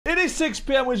is 6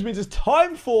 PM, which means it's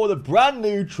time for the brand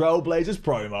new Trailblazers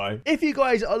promo. If you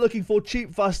guys are looking for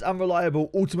cheap, fast, and reliable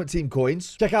Ultimate Team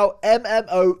coins, check out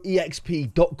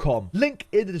MMOEXP.com. Link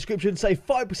in the description. Save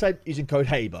 5% using code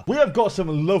HABER. We have got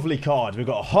some lovely cards. We've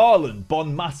got Haaland,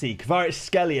 Bonmati,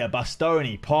 Kvaratskhelia,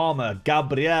 Bastoni, Palmer,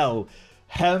 Gabriel,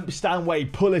 Hemp, Stanway,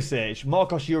 Pulisic,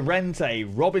 Marcos Llorente,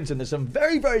 Robinson. There's some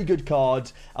very, very good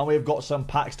cards, and we've got some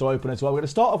packs to open as well. We're going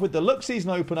to start off with the Look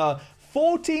Season Opener.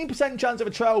 14% chance of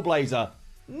a Trailblazer.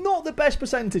 Not the best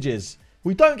percentages.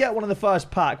 We don't get one in the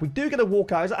first pack. We do get a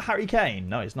walkout. Is that Harry Kane?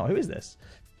 No, it's not. Who is this?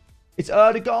 It's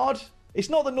Erdegaard. It's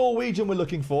not the Norwegian we're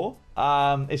looking for.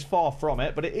 It's far from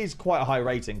it, but it is quite a high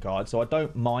rating card, so I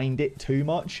don't mind it too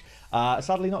much.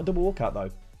 Sadly, not a double walkout, though.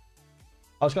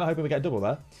 I was kind of hoping we get a double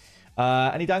there.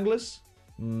 Any danglers?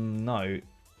 No.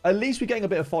 At least we're getting a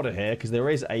bit of fodder here, because there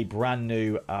is a brand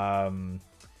new...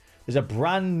 there's a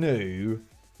brand new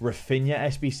Rafinha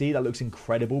SBC that looks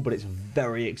incredible, but it's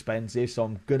very expensive, so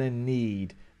I'm going to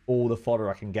need all the fodder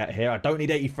I can get here. I don't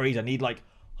need 83s. I need, like,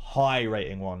 high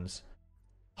rating ones.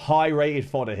 High rated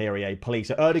fodder here, EA, please.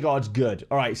 So Erdegaard's good.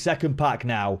 All right, second pack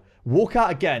now.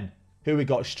 Walkout again. Who we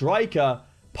got? Striker,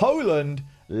 Poland,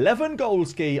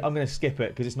 Lewandowski. I'm going to skip it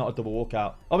because it's not a double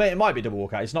walkout. I mean, it might be a double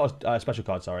walkout. It's not a special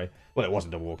card, sorry. Well, it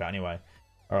wasn't a double walkout anyway.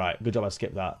 All right, good job I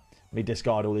skipped that. Let me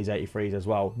discard all these 83s as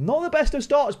well. Not the best of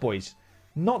starts, boys.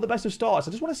 Not the best of starts.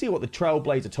 I just want to see what the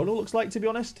Trailblazer tunnel looks like, to be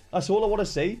honest. That's all I want to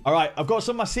see. All right, I've got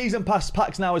some of my Season Pass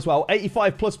packs now as well.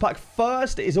 85 plus pack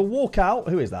first is a walkout.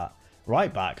 Who is that?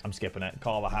 Right back. I'm skipping it.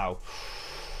 Carvajal.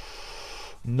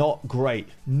 Not great.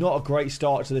 Not a great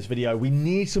start to this video. We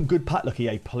need some good pack luck,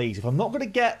 EA, please. If I'm not going to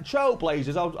get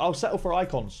Trailblazers, I'll settle for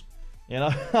icons. You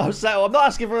know, I'll settle. I'm not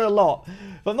asking for a lot.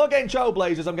 If I'm not getting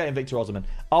Trailblazers, I'm getting Victor Osimhen.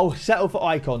 I'll settle for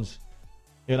icons.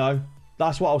 You know,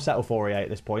 that's what I'll settle for, EA, at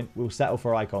this point. We'll settle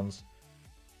for icons.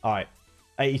 All right.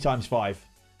 80 times 5.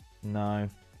 No.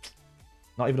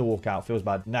 Not even a walkout. Feels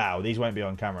bad. Now, these won't be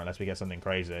on camera unless we get something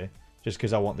crazy. Just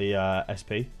because I want the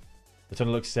SP. The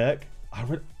tunnel looks sick.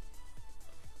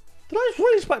 Did I just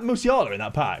really expect Musiala in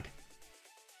that pack?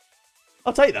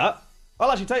 I'll take that. I'll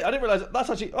actually take... I didn't realise...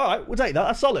 That's actually... All right, we'll take that.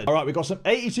 That's solid. All right, we've got some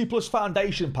 82 plus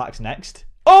foundation packs next.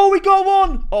 Oh, we got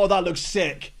one! Oh, that looks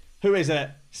sick. Who is it?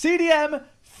 CDM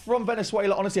from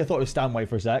Venezuela. Honestly, I thought it was Stanway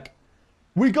for a sec.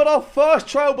 We got our first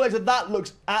Trailblazer. That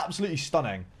looks absolutely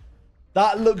stunning.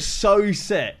 That looks so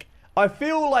sick. I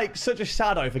feel like such a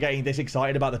shadow for getting this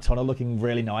excited about the tunnel looking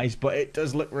really nice, but it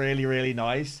does look really, really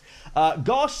nice.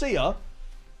 Garcia,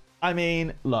 I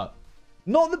mean, look,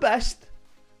 not the best.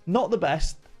 Not the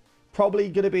best. Probably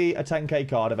going to be a 10k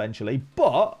card eventually,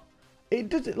 but it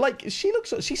does, like, she's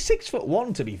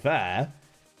 6'1", to be fair.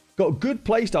 Got good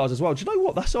playstyles as well. Do you know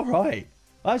what? That's all right.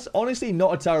 That's honestly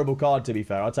not a terrible card, to be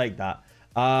fair. I'll take that.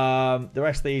 The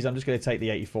rest of these, I'm just going to take the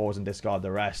 84s and discard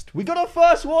the rest. We got our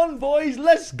first one, boys.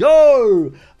 Let's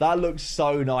go. That looks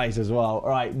so nice as well. All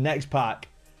right, next pack.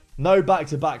 No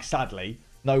back-to-back, sadly.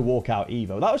 No walkout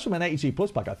Evo. That was from an 82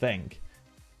 plus pack, I think.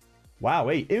 Wow,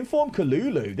 Inform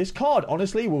Kalulu. This card,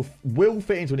 honestly, will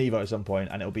fit into an Evo at some point,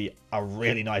 and it'll be a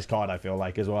really nice card, I feel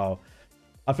like, as well.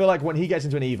 I feel like when he gets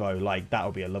into an Evo, like,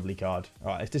 that'll be a lovely card. All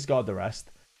right, let's discard the rest.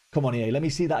 Come on, EA. Let me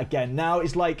see that again. Now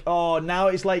it's like, oh,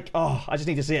 I just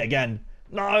need to see it again.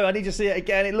 No, I need to see it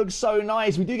again. It looks so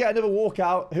nice. We do get another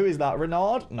walkout. Who is that?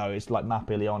 Renard? No, it's like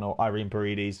Map Ilion or Irene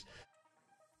Paredes.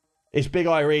 It's Big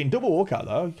Irene. Double walkout,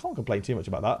 though. You can't complain too much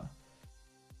about that.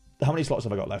 How many slots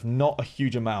have I got left? Not a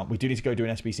huge amount. We do need to go do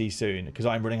an SBC soon because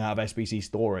I'm running out of SBC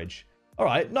storage. All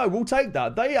right. No, we'll take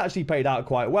that. They actually paid out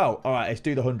quite well. All right, let's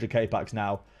do the 100k packs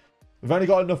now. We've only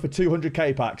got enough for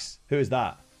 200k packs. Who is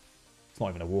that? It's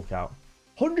not even a walkout.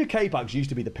 100k packs used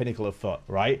to be the pinnacle of FUT,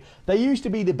 right? They used to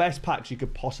be the best packs you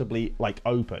could possibly, like,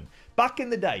 open. Back in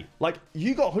the day, like,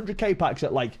 you got 100k packs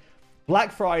at, like,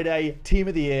 Black Friday, Team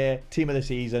of the Year, Team of the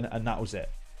Season, and that was it.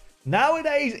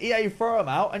 Nowadays, EA throw them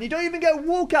out, and you don't even get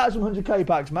walkouts from 100k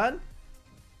packs, man.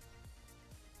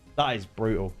 That is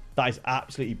brutal. That is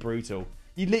absolutely brutal.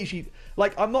 You literally,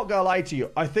 like, I'm not gonna lie to you.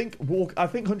 I think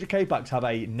 100k packs have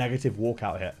a negative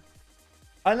walkout hit.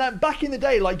 And then back in the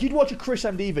day, like, you'd watch a Chris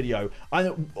MD video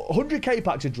and 100k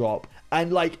packs would drop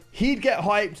and, like, he'd get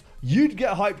hyped. You'd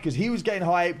get hyped because he was getting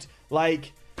hyped.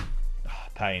 Like,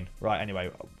 pain. Right, anyway.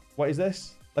 What is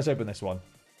this? Let's open this one.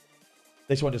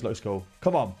 This one just looks cool.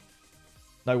 Come on.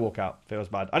 No walkout. Feels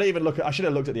bad. I didn't even look at... I should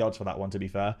have looked at the odds for that one, to be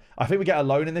fair. I think we get a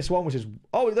loan in this one, which is...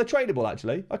 Oh, they're tradable,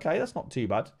 actually. Okay, that's not too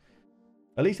bad.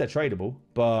 At least they're tradable.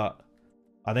 But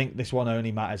I think this one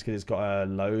only matters because it's got a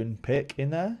loan pick in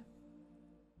there.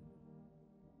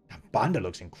 Banda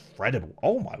looks incredible.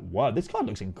 Oh my word, this card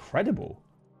looks incredible.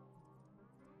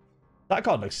 That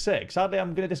card looks sick. Sadly,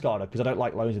 I'm going to discard her because I don't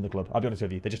like loans in the club. I'll be honest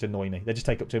with you. They just annoy me. They just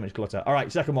take up too much clutter. All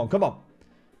right, second one. Come on.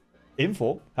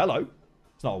 Inform. Hello.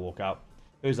 It's not a walkout.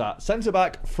 Who's that? Centre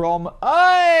back from...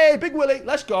 Hey, Big Willie.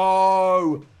 Let's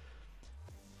go.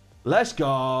 Let's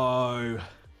go.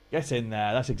 Get in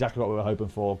there. That's exactly what we were hoping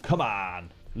for. Come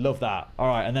on. Love that. All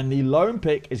right, and then the loan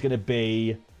pick is going to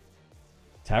be...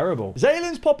 terrible.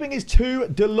 Zalen's popping his 2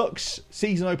 deluxe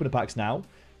season opener packs now.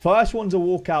 First one's a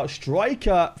walkout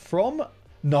striker from...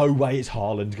 No way, it's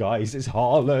Haaland, guys. It's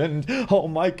Haaland. Oh,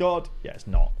 my God. Yeah, it's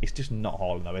not. It's just not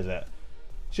Haaland, though, is it?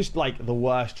 It's just, like, the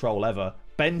worst troll ever.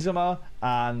 Benzema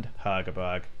and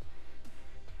Hergerberg.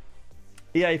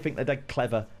 EA think they're dead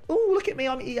clever. Oh, look at me.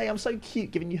 I'm EA. I'm so cute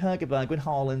giving you Hergerberg when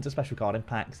Haaland's a special card in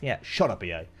packs. Yeah, shut up,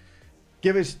 EA.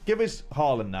 Give us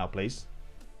Haaland now, please.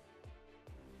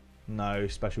 No,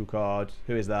 special card.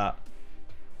 Who is that?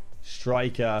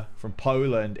 Striker from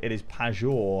Poland. It is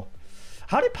Pajor.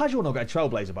 How did Pajor not get a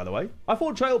Trailblazer, by the way? I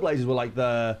thought Trailblazers were like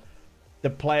the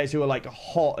players who were like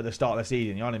hot at the start of the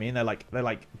season. You know what I mean? They're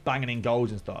like banging in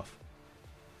goals and stuff.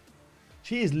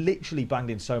 She is literally banged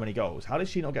in so many goals. How did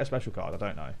she not get a special card? I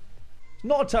don't know. It's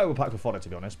not a terrible pack for fodder, to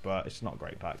be honest, but it's not a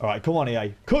great pack. All right, come on,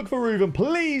 EA. Cook for Reuven,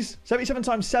 please. 77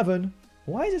 times 7.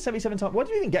 Why is it 77 times? Where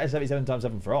do you even get a 77 times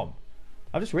 7 from?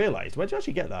 I've just realised. Where did you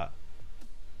actually get that?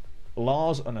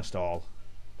 Lars Unnestal.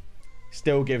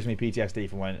 Still gives me PTSD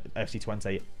from when FC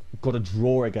Twente got a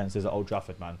draw against us at Old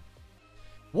Trafford, man.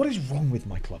 What is wrong with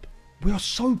my club? We are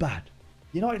so bad.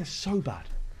 United are so bad.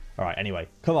 All right, anyway,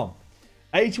 come on.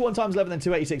 81 times 11, then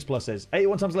 286 pluses.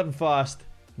 81 times 11 first.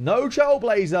 No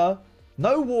Trailblazer.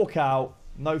 No walkout.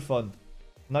 No fun.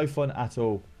 No fun at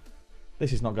all.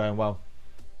 This is not going well.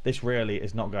 This really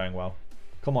is not going well.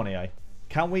 Come on, EA.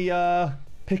 Can we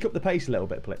pick up the pace a little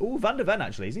bit, please? Oh, Van der Ven,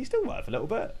 actually. Is he still worth a little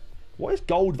bit? What is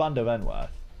gold Van der Ven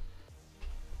worth?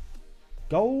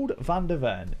 Gold Van der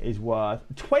Ven is worth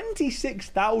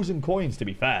 26,000 coins, to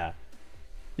be fair.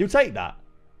 You'll take that.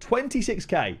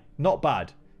 26k. Not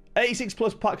bad. 86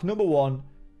 plus pack number 1.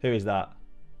 Who is that?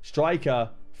 Striker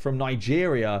from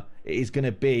Nigeria. It is going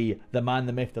to be the man,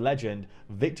 the myth, the legend,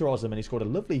 Victor Osimhen. He scored a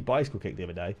lovely bicycle kick the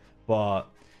other day, but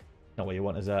not what you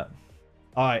want, is it?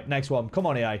 All right, next one. Come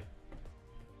on, EA.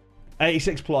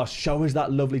 86 plus. Show us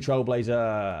that lovely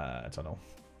Trailblazer tunnel.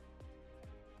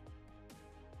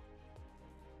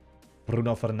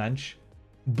 Bruno Fernandes.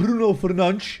 Bruno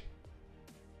Fernandes.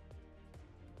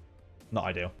 Not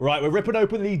ideal. Right, we're ripping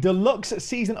open the deluxe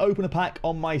season opener pack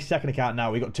on my second account now.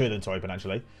 We've got 2 of them to open,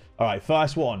 actually. All right,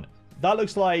 first one. That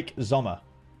looks like Sommer.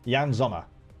 Jan Sommer.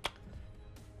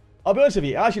 I'll be honest with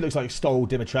you, it actually looks like Stol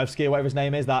Dimitrevski or whatever his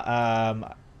name is.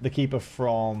 That the keeper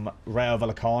from Rayo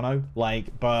Vallecano.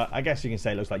 But I guess you can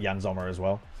say it looks like Jan Sommer as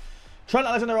well. Trent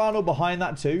Alexander-Arnold behind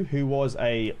that too, who was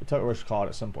a Total Rush card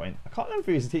at some point. I can't remember if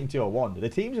he was a team 2 or 1. The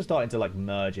teams are starting to like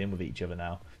merge in with each other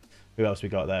now. Who else we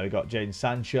got there? We got Jadon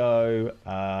Sancho,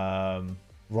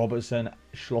 Robertson,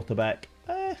 Schlotterbeck.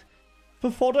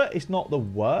 For fodder, it's not the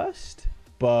worst,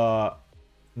 but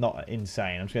not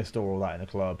insane. I'm just going to store all that in the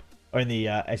club. Or in the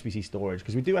SBC storage,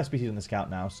 because we do SBCs on this account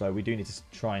now, so we do need to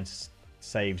try and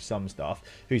save some stuff.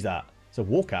 Who's that? It's a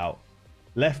walkout.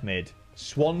 Left mid.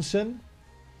 Swanson.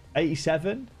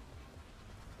 87.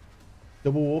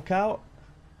 Double walkout.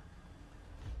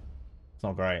 It's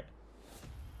not great.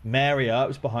 Mary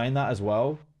Earps behind that as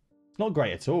well. It's not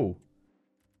great at all.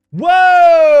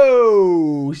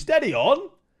 Whoa! Steady on.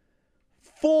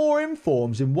 4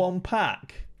 informs in 1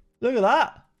 pack. Look at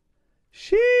that.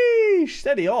 Sheesh.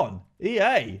 Steady on.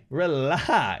 EA.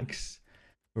 Relax.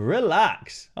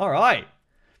 Relax. All right.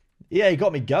 EA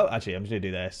got me go. Actually, I'm just going to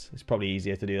do this. It's probably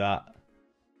easier to do that.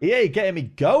 EA getting me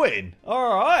going.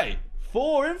 All right.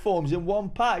 4 informs in 1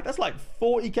 pack. That's like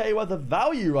 40k worth of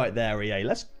value right there, EA.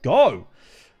 Let's go.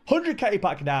 100k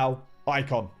pack now.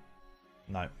 Icon.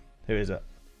 No. Who is it?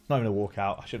 It's not even a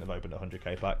walkout. I shouldn't have opened a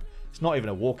 100k pack. It's not even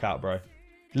a walkout, bro.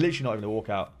 Literally not even a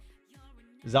walkout.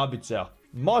 Zabitzer.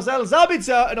 Marcel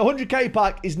Zabitzer and a 100k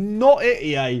pack is not it,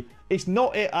 EA. It's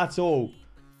not it at all.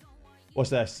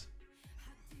 What's this?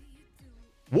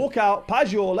 Walkout.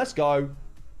 Pajor. Let's go.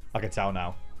 I can tell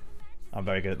now. I'm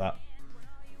very good at that.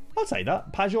 I'll take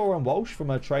that. Pajor and Walsh from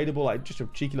a tradable, like just a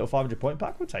cheeky little 500 point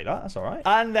pack. We'll take that. That's all right.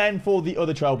 And then for the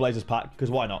other Trailblazers pack, because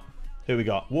why not? Who we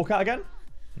got? Walkout again?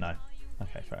 No.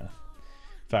 Okay, fair enough.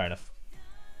 Fair enough.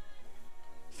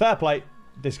 Fair play.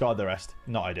 Discard the rest.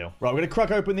 Not ideal. Right, we're going to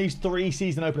crack open these 3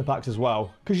 season opener packs as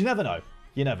well, because you never know.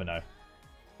 You never know.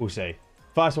 We'll see.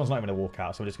 First one's not even a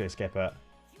walkout, so we're just going to skip it.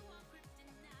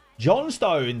 John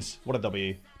Stones. What a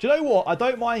W. Do you know what? I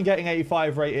don't mind getting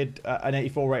 85 rated and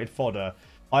 84 rated fodder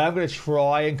I am going to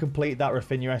try and complete that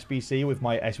Rafinha SBC with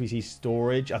my SBC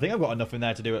storage. I think I've got enough in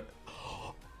there to do it.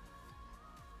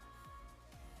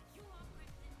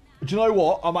 Do you know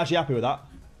what? I'm actually happy with that.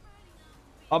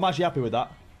 I'm actually happy with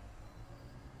that.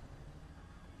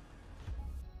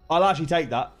 I'll actually take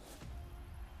that.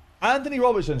 Anthony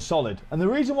Robertson's solid. And the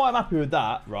reason why I'm happy with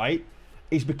that, right,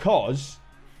 is because,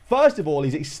 first of all,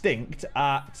 he's extinct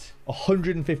at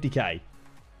 150k,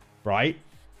 right?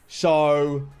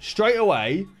 So, straight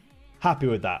away, happy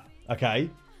with that, okay?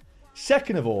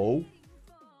 Second of all,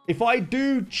 if I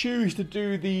do choose to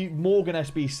do the Morgan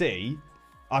SBC,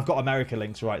 I've got America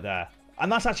links right there.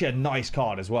 And that's actually a nice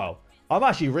card as well. I'm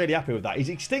actually really happy with that. He's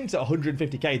extinct at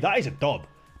 150k. That is a dub.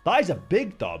 That is a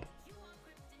big dub.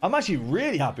 I'm actually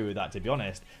really happy with that, to be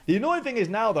honest. The annoying thing is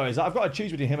now, though, is that I've got to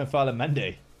choose between him and Ferland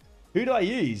Mendy. Who do I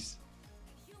use?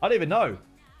 I don't even know.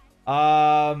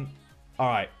 All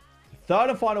right.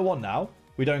 Third and final one now.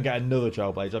 We don't get another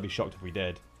Trailblazer. I'd be shocked if we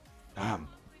did. Damn.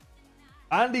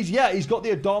 And he's got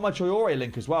the Adama Traore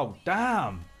link as well.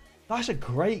 Damn. That's a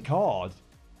great card.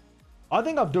 I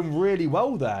think I've done really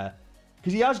well there.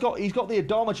 Because he's got the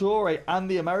Adama Traore and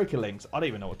the America links. I don't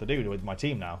even know what to do with my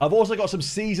team now. I've also got some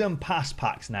season pass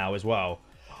packs now as well.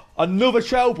 Another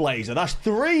Trailblazer. That's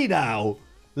 3 now.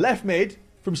 Left mid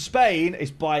from Spain is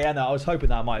Baena. I was hoping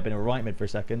that might have been a right mid for a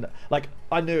second. Like,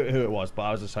 I knew who it was, but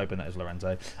I was just hoping that it was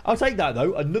Lorenzo. I'll take that,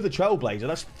 though. Another Trailblazer.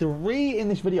 That's 3 in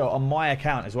this video on my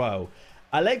account as well.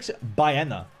 Alex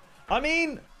Baena. I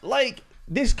mean, like,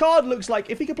 this card looks like,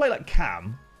 if he could play like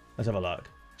Cam, let's have a look.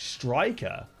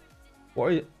 Striker.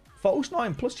 What is it? False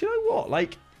 9 plus. You know what?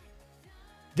 Like,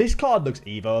 this card looks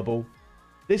evoable.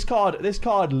 This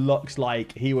card looks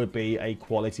like he would be a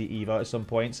quality evo at some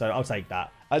point. So I'll take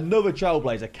that. Another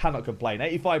Trailblazer. Cannot complain.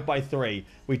 85 by 3.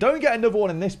 We don't get another one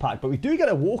in this pack, but we do get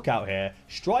a walkout here.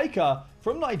 Striker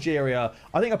from Nigeria.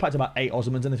 I think I packed about 8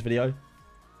 Osmans in this video.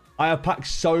 I have packed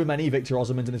so many Victor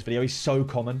Osmans in this video. He's so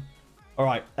common. All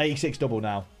right. 86 double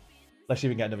now. Let's see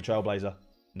if we can get another Trailblazer.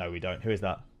 No, we don't. Who is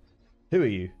that? Who are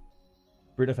you?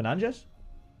 Bruno Fernandes?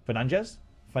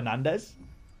 Fernandes?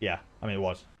 Yeah, I mean, it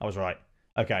was. I was right.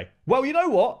 Okay. Well, you know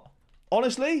what?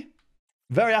 Honestly,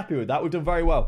 very happy with that. We've done very well.